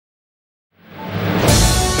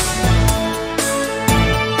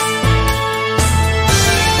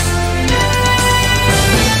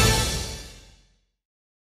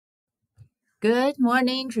Good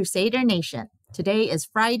morning, Crusader Nation. Today is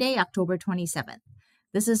Friday, October 27th.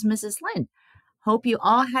 This is Mrs. Lynn. Hope you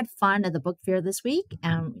all had fun at the book fair this week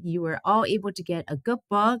and you were all able to get a good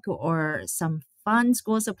book or some fun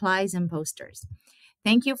school supplies and posters.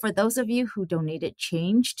 Thank you for those of you who donated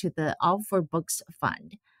change to the All for Books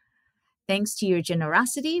Fund. Thanks to your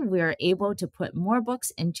generosity, we are able to put more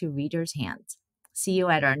books into readers' hands. See you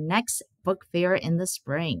at our next book fair in the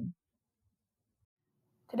spring.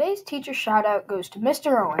 Today's teacher shout-out goes to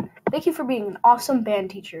Mr. Owen. Thank you for being an awesome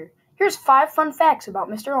band teacher. Here's 5 fun facts about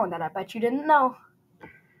Mr. Owen that I bet you didn't know.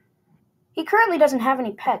 He currently doesn't have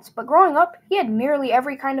any pets, but growing up, he had nearly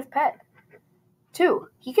every kind of pet. 2.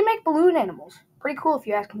 He can make balloon animals. Pretty cool if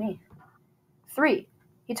you ask me. 3.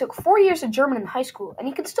 He took 4 years of German in high school, and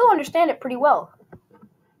he can still understand it pretty well.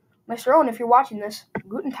 Mr. Owen, if you're watching this,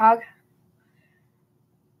 Guten Tag.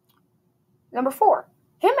 Number 4.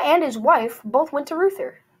 Him and his wife both went to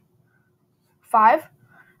Ruther. 5.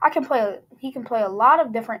 He can play a lot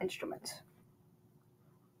of different instruments.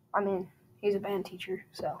 I mean, he's a band teacher,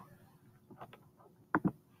 so.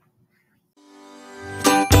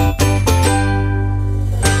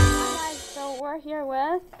 Hi, so we're here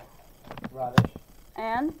with Radish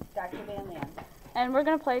and Dr. Van Land. and we're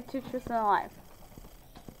gonna play Two Truths and a Lie.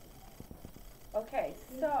 Okay,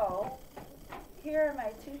 so here are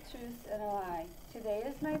my 2 truths and a lie. Today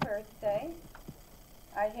is my birthday.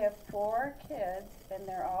 I have 4 kids, and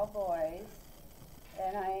they're all boys,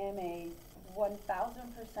 and I am a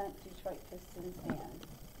 1,000% Detroit Pistons fan.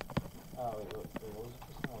 What was the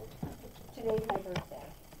first one? Today's my birthday.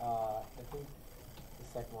 I think the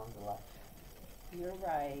second one, the left. You're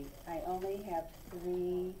right. I only have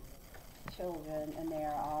 3 children, and they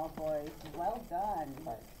are all boys. Well done.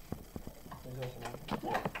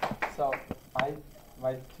 Yeah. So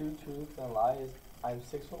my 2 truths and a lie is I'm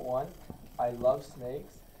 6'1", I love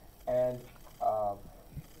snakes, and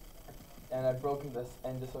I've broken this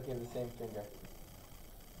and dislocated the same finger.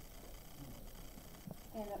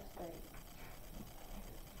 Stand up straight.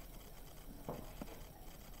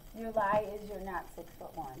 Your lie is you're not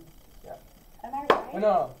 6'1". Yeah. Am I right?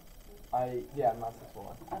 No. I'm not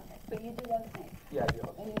 6'1". Okay, but you do love snakes. Yeah, I do.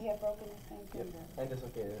 And you have broken the same Yep. finger. And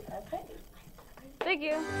dislocated it. Okay. Thank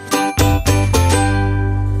you.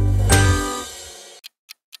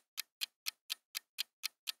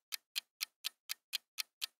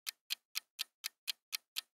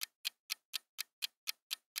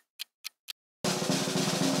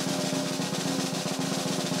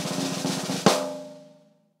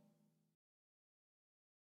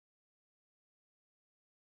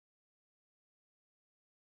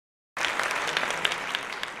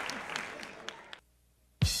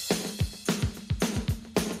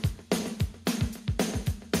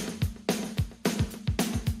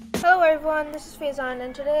 Hello everyone, this is Faizan,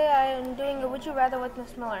 and today I am doing a Would You Rather with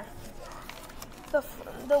Miss Miller.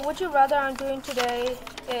 The Would You Rather I'm doing today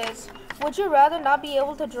is, would you rather not be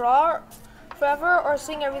able to draw forever or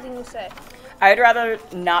sing everything you say? I'd rather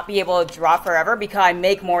not be able to draw forever because I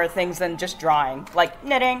make more things than just drawing, like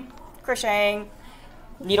knitting, crocheting,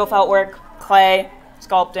 needle felt work, clay,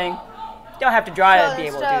 sculpting. You don't have to draw to be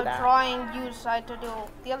able to do Instead that. of drawing, you decide to do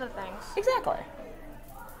the other things. Exactly.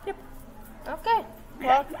 Yep. Okay,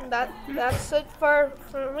 well, that's it for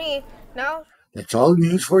me. Now, That's all the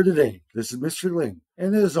news for today. This is Mr. Lin,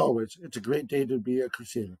 and as always, it's a great day to be a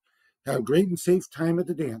Crusader. Have a great and safe time at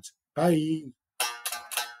the dance. Bye.